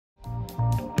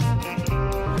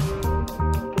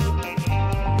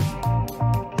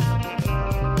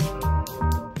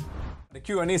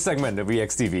Q&A segment of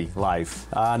EXTV Live.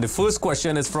 And the first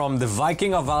question is from the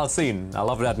Viking of Valsane. I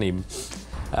love that name.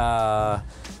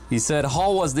 He said,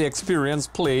 how was the experience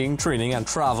playing, training, and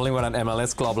traveling with an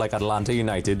MLS club like Atlanta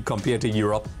United compared to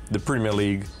Europe, the Premier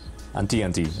League, and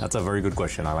TNT? That's a very good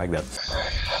question. I like that.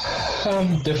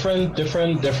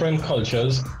 Different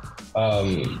cultures.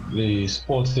 The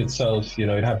sport itself,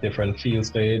 it had different feels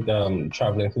to it.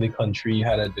 Traveling to the country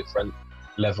had a different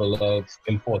level of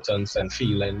importance and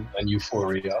feeling and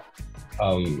euphoria.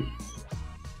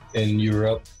 In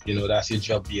Europe, that's your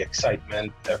job, the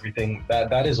excitement, everything.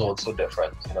 That is also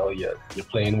different. You're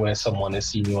playing where someone is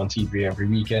seeing you on TV every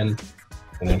weekend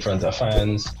and in front of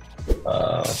fans,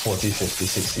 40, 50,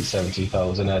 60,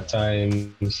 70,000 at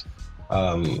times.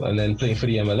 And then playing for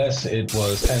the MLS, it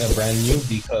was kind of brand new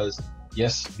because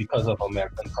of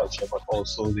American culture, but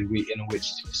also the way in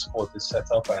which the sport is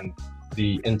set up and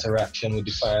the interaction with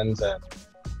the fans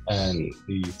and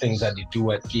the things that they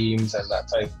do at games and that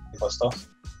type of stuff.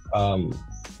 It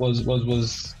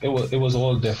was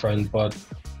all different, but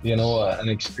an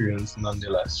experience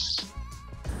nonetheless.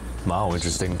 Wow,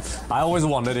 interesting. I always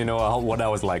wondered, what that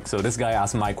was like. So this guy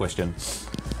asked my question.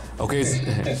 Okay.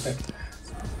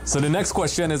 So the next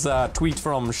question is a tweet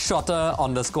from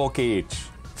Shotter_KH.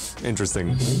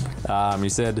 Interesting. He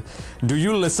said, do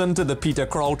you listen to the Peter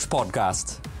Crouch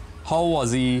podcast? How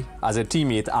was he as a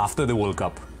teammate after the World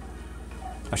Cup?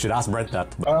 I should ask Brett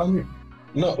that.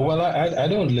 No, well, I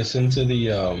don't listen to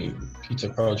the Peter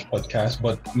Crouch podcast,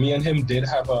 but me and him did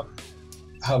have a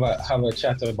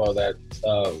chat about that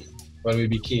when we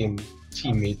became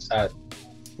teammates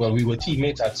we were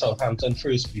teammates at Southampton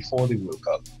first before the World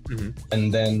Cup.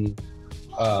 And then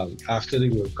after the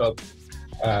World Cup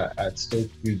at Stoke,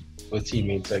 we were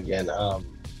teammates again.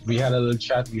 We had a little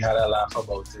chat, we had a laugh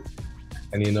about it.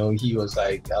 And he was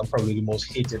like, I'm probably the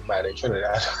most hated man in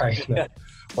Trinidad right now.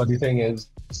 But the thing is,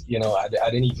 I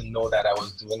didn't even know that I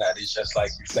was doing that. It's just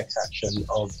like reflex action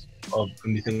of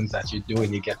the things that you do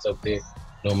when you get up there.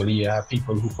 Normally you have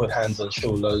people who put hands on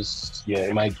shoulders. Yeah,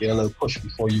 you might get a little push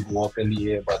before you go up in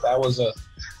the air. But that was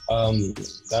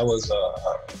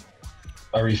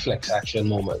a reflex action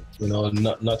moment.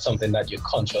 Not something that you're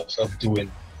conscious of doing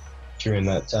during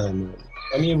that time.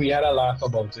 I mean, we had a laugh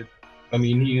about it. I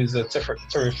mean, he is a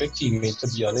terrific teammate, to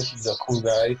be honest. He's a cool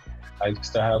guy. I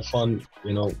used to have fun,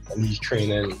 when he's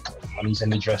training, when he's in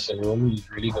the dressing room. He's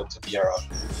really good to be around.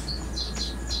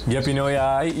 Yep,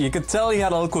 you could tell he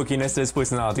had a little quirkiness to his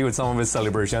personality with some of his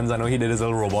celebrations. I know he did his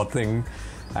little robot thing,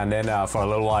 and then for a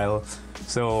little while.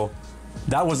 So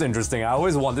that was interesting. I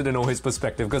always wanted to know his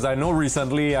perspective because I know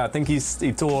recently, I think he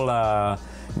told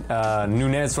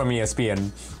Nunez from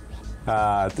ESPN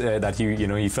that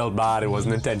he felt bad, it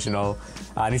wasn't intentional,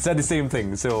 and he said the same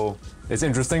thing. So it's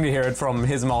interesting to hear it from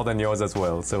his mouth and yours as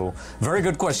well. So very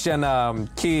good question,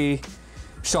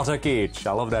 Shotter_KH.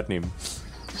 I love that name.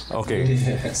 Okay,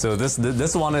 so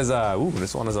this one is a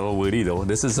little wordy though.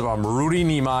 This is from Rudy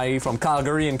Nimai from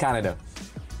Calgary in Canada.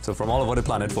 So from all over the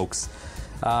planet, folks.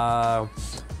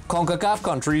 Concacaf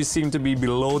countries seem to be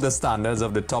below the standards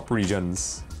of the top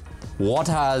regions. What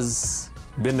has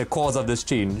been the cause of this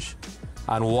change,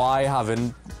 and why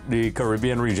haven't the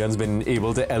Caribbean regions been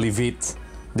able to elevate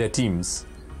their teams?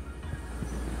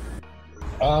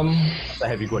 That's a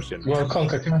heavy question. Well,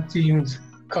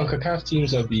 CONCACAF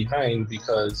teams are behind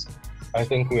because I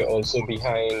think we're also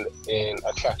behind in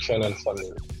attraction and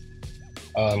funding.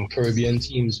 Caribbean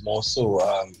teams more so.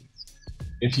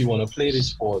 If you want to play the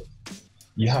sport,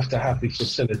 you have to have the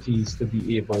facilities to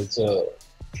be able to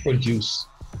produce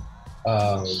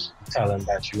talent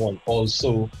that you want.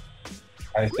 Also,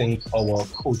 I think our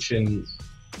coaching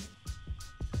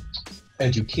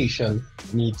education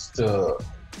needs to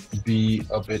be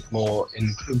a bit more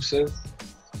inclusive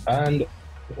and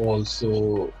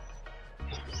also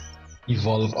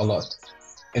evolve a lot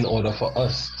in order for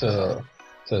us to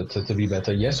be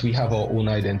better. Yes, we have our own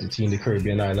identity in the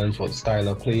Caribbean islands, what style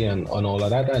of play and all of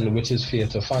that, and which is fair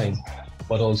to find.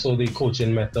 But also the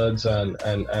coaching methods and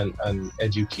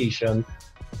education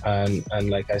and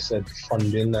like I said,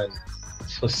 funding and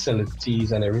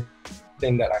facilities and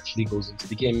everything that actually goes into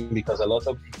the game, because a lot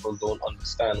of people don't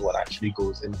understand what actually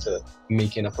goes into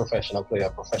making a professional player.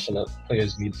 Professional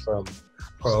players meet from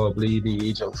probably the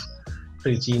age of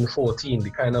 13, 14,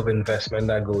 the kind of investment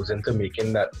that goes into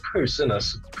making that person a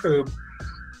superb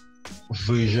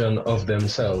version of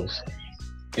themselves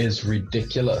is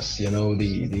ridiculous.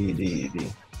 The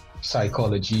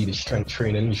psychology, the strength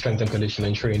training, the strength and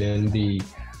conditioning training, the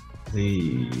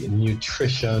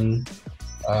nutrition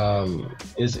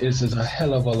is a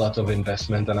hell of a lot of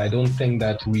investment, and I don't think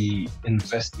that we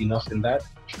invest enough in that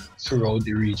throughout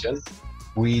the region.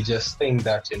 We just think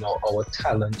that, you know, our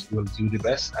talent will do the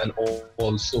best, and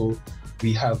also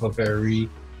we have a very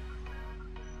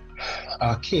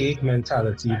archaic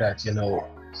mentality that, you know,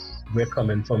 we're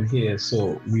coming from here,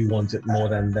 so we want it more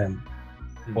than them.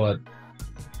 But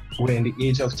we're in the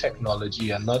age of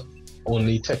technology, and not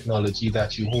only technology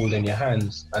that you hold in your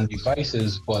hands and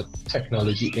devices, but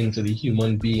technology into the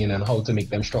human being and how to make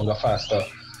them stronger, faster,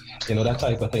 you know, that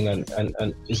type of thing.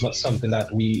 And it's not something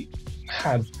that we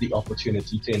have the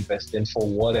opportunity to invest in for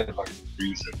whatever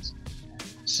reasons.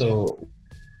 So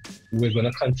we're going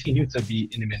to continue to be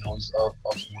enemies of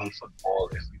world football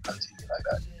if we continue like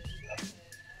that.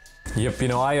 Yep, you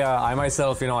know, I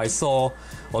myself, you know, I saw,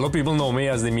 although people know me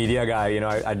as the media guy, you know,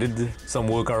 I did some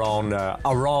work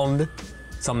around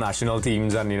some national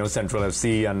teams and, you know, Central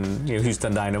FC and, you know,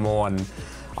 Houston Dynamo, and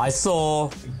I saw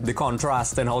the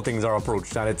contrast and how things are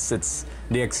approached, and it's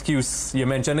the excuse, you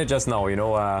mentioned it just now, you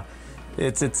know,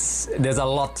 there's a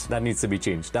lot that needs to be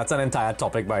changed. That's an entire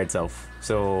topic by itself.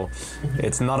 So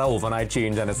it's not an overnight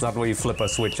change, and it's not where you flip a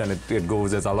switch and it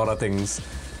goes. There's a lot of things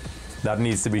that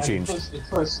needs to be changed. It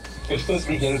first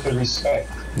begins with respect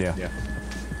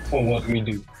for what we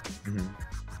do. Mm-hmm.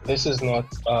 This is not,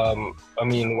 I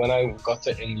mean, when I got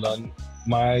to England,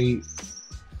 my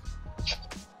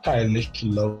childish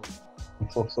love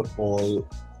for football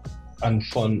and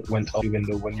fun went out the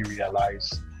window when you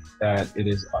realize that it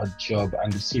is a job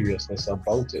and the seriousness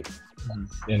about it.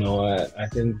 Mm-hmm. You know, I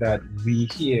think that we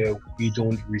here, we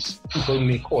don't, people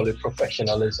may call it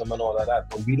professionalism and all of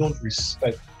that, but we don't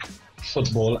respect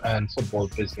football and football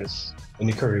business in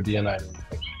the Caribbean, I don't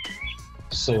think.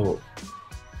 So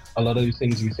a lot of the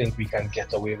things we think we can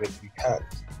get away with, we can't.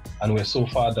 And we're so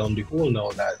far down the hole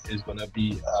now that it's going to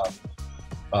be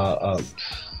a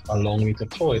long way to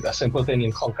throw it. A simple thing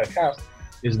in Concacaf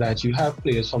is that you have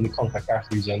players from the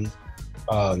Concacaf region,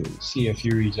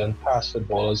 CFU region, past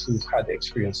footballers who've had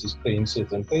experiences playing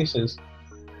certain places,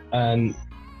 and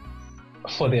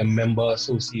for their member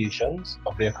associations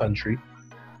of their country,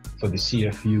 for the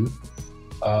CFU,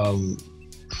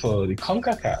 for the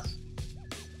Concacaf.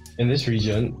 In this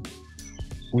region,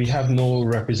 we have no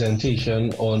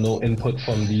representation or no input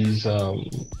from these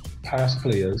past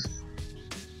players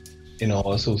in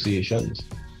our associations.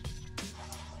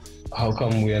 How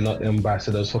come we are not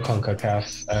ambassadors for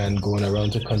Concacaf and going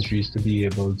around to countries to be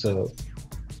able to,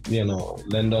 you know,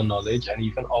 lend our knowledge? And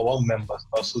even our member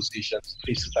associations,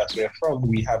 places that we're from,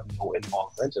 we have no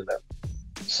involvement in them.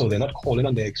 So they're not calling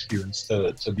on their experience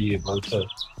to be able to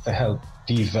help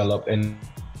develop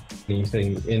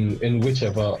anything in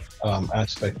whichever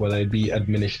aspect, whether it be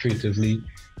administratively,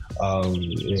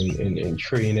 in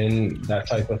training, that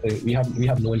type of thing. We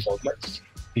have no involvement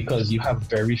because you have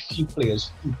very few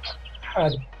players who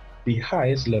had the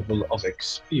highest level of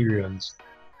experience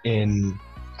in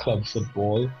club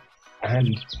football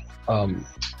and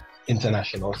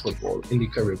international football in the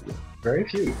Caribbean. Very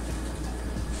few.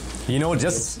 You know,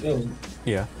 just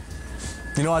yeah.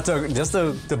 You know, just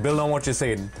to build on what you're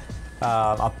saying,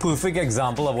 a perfect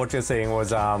example of what you're saying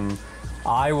was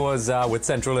I was with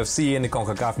Central FC in the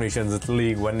Concacaf Nations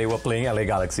League when they were playing LA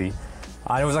Galaxy.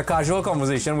 And it was a casual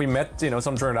conversation. We met, you know,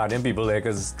 some Trinidadian people there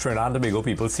because Trinidad and Tobago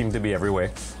people seem to be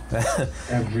everywhere.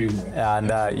 Everywhere.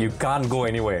 And you can't go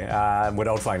anywhere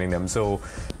without finding them. So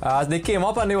they came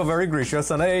up and they were very gracious.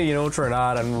 And hey, you know,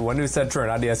 Trinidad. And when we said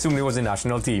Trinidad, they assumed it was the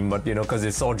national team. But, you know, because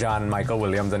they saw Jan, Michael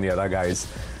Williams and the other guys.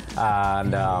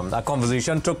 And a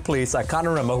conversation took place. I can't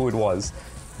remember who it was.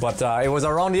 But it was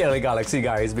around the LA Galaxy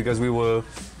guys because we were,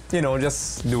 you know,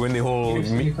 just doing the whole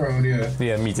meet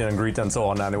and greet and so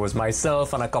on. And it was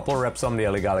myself and a couple reps from the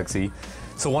LA Galaxy.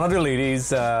 So one of the ladies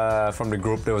from the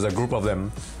group, there was a group of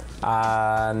them,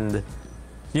 and,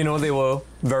 you know, they were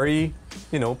very,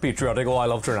 you know, patriotic. Oh, I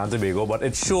love Trinidad and Tobago. But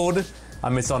it showed a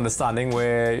misunderstanding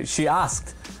where she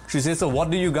asked, she said, so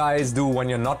what do you guys do when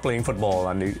you're not playing football?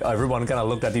 And everyone kind of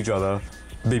looked at each other,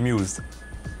 bemused.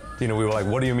 You know, we were like,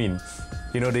 what do you mean?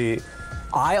 You know,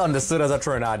 I understood as a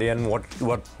Trinidadian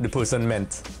what the person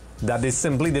meant. That they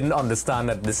simply didn't understand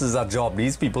that this is a job.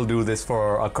 These people do this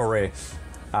for a career.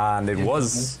 And it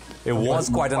was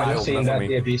quite an eye-opener for me. You're saying that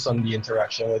they're based on the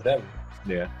interaction with them.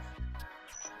 Yeah.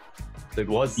 It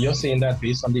was. You're saying that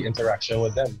based on the interaction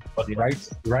with them. But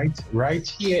right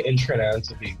here in Trinidad and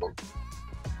Tobago,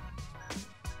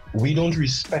 we don't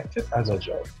respect it as a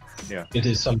job. Yeah. It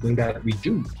is something that we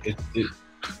do.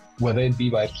 Whether it be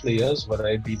by players, whether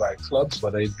it be by clubs,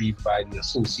 whether it be by the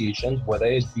associations, whether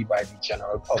it be by the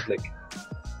general public,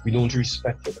 we don't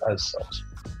respect it as such.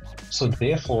 So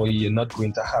therefore, you're not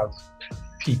going to have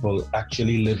people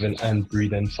actually living and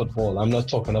breathing football. I'm not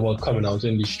talking about coming out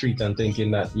in the street and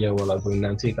thinking that, yeah, well, I'm going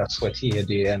to take a sweat here,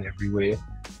 there, and everywhere.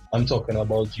 I'm talking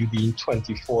about you being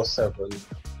 24/7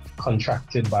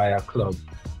 contracted by a club,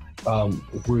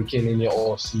 working in your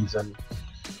off season,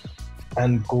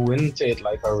 and go into it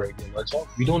like a regular job.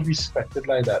 We don't respect it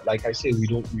like that. Like I say, we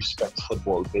don't respect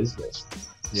football business.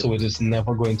 Yep. So it is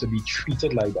never going to be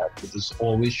treated like that. It is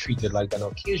always treated like an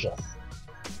occasion.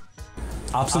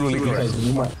 Absolutely correct.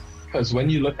 Because when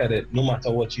you look at it, no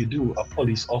matter what you do, a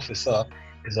police officer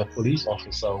is a police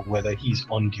officer, whether he's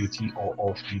on duty or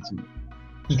off duty.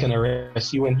 He can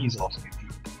arrest you when he's off duty.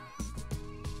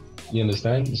 You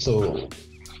understand? So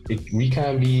we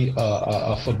can't be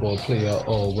a football player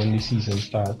or when the season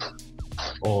starts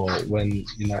or when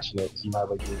the national team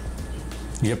have a game.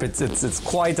 Yep, it's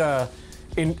quite a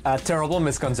terrible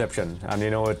misconception, and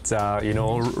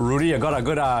Rudy, you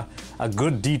got a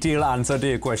good detailed answer to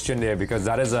your question there, because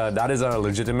that is a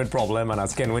legitimate problem, and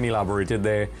as Kenwyne elaborated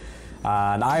there,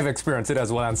 and I've experienced it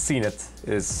as well and seen it.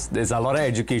 There's a lot of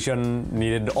education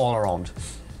needed all around.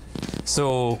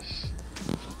 So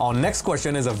our next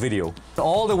question is a video,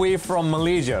 all the way from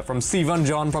Malaysia, from Kenwyne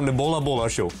Jones from the Bola Bola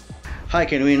Show. Hi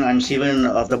Kenwyne, I'm Steven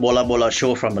of the Bola Bola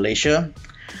Show from Malaysia.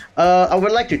 I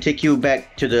would like to take you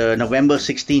back to the November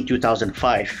 16,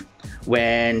 2005,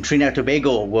 when Trinidad and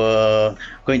Tobago were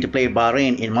going to play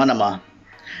Bahrain in Manama.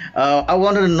 I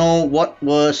wanted to know what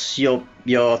was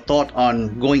your thought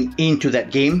on going into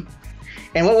that game,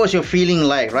 and what was your feeling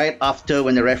like right after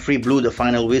when the referee blew the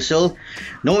final whistle,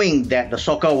 knowing that the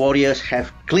Soccer Warriors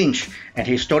have clinched an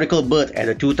historical berth at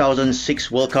the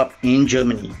 2006 World Cup in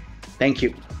Germany. Thank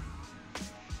you.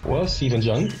 Well, Stephen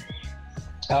John,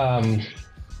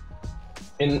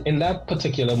 in that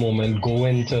particular moment,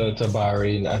 going to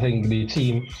Bahrain, I think the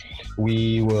team,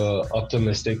 we were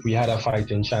optimistic. We had a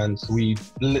fighting chance. We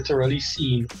literally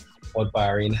seen what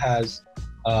Bahrain has.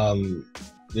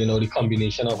 The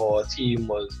combination of our team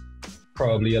was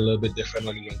probably a little bit different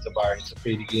when we went to Bahrain to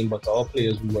play the game, but our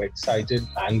players, we were excited,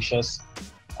 anxious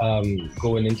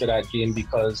going into that game,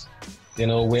 because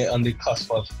we're on the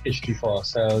cusp of history for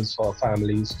ourselves, for our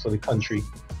families, for the country.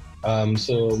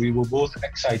 So we were both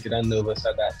excited and nervous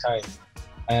at that time.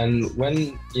 And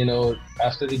when,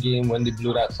 after the game, when they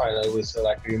blew that final whistle,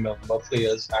 I can remember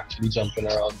players actually jumping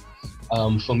around.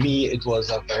 For me, it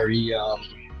was a very,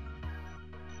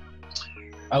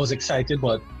 I was excited,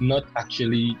 but not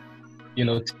actually,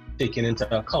 taking into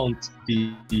account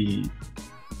the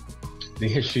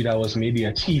history that was made, the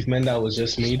achievement that was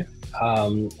just made.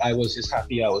 I was just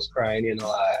happy. I was crying.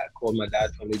 I called my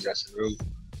dad from the dressing room.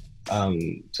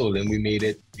 Told him we made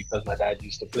it, because my dad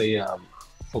used to play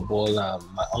football.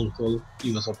 My uncle,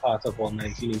 he was a part of our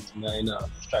 1989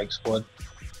 strike squad,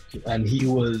 and he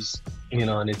was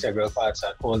an integral part. So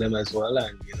I called him as well,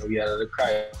 and we had a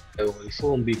cry over the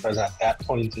phone, because at that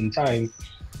point in time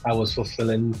I was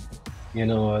fulfilling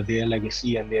their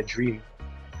legacy and their dream,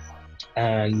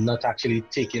 and not actually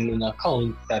taking into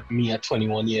account that me at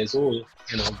 21 years old,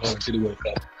 going to the World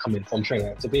Cup, coming from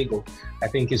Trinidad and Tobago. I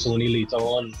think it's only later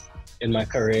on in my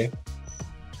career,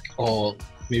 or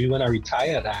maybe when I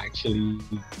retired, I actually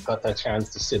got a chance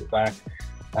to sit back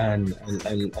and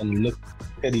look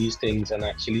at these things and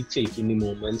actually take in the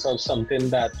moments of something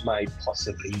that might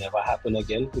possibly never happen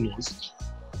again. Who knows?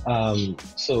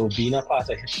 So being a part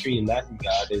of history in that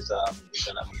regard is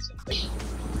an amazing thing.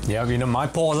 Yeah, my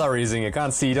paws are raising. You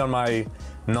can't see it on my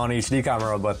non-HD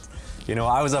camera, but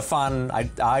I was a fan.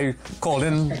 I called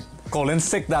in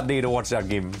sick that day to watch that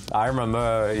game. I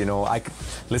remember,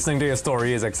 listening to your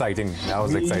story is exciting. That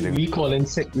was exciting. We call in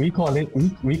sick. We call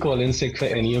in sick for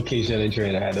any occasion in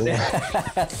Trinidad.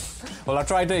 Well, I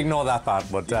tried to ignore that part,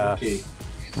 but okay.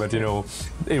 But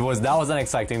that was an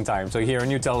exciting time. So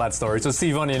hearing you tell that story. So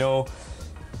Steven,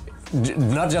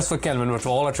 not just for Kenwyne, but for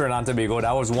all of Trinidad and Tobago,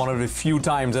 that was one of the few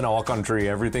times in our country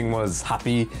everything was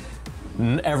happy,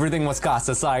 everything was cast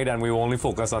aside, and we were only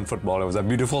focused on football. It was a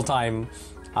beautiful time,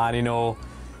 and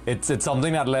it's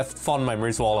something that left fond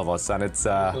memories for all of us, and it's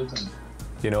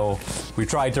we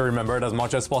try to remember it as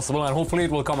much as possible, and hopefully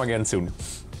it will come again soon.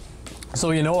 So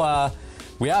we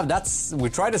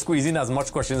try to squeeze in as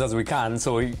much questions as we can.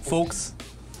 So folks,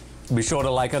 be sure to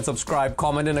like and subscribe,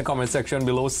 comment in the comment section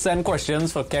below, send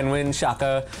questions for Kenwyne,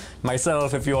 Shaka,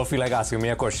 myself, if you all feel like asking me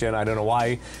a question. I don't know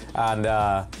why. And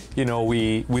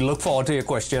we look forward to your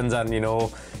questions, and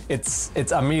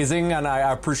it's amazing, and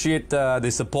I appreciate the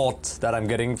support that I'm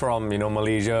getting from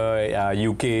Malaysia,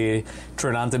 UK,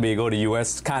 Trinidad and Tobago, the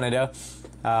US, Canada.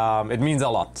 It means a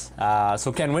lot.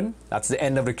 So Kenwyne, that's the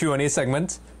end of the Q&A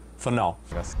segment for now.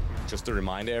 Yes. Just a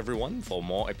reminder, everyone, for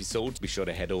more episodes, be sure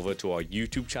to head over to our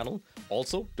YouTube channel.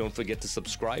 Also, don't forget to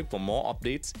subscribe for more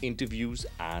updates, interviews,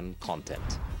 and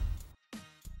content.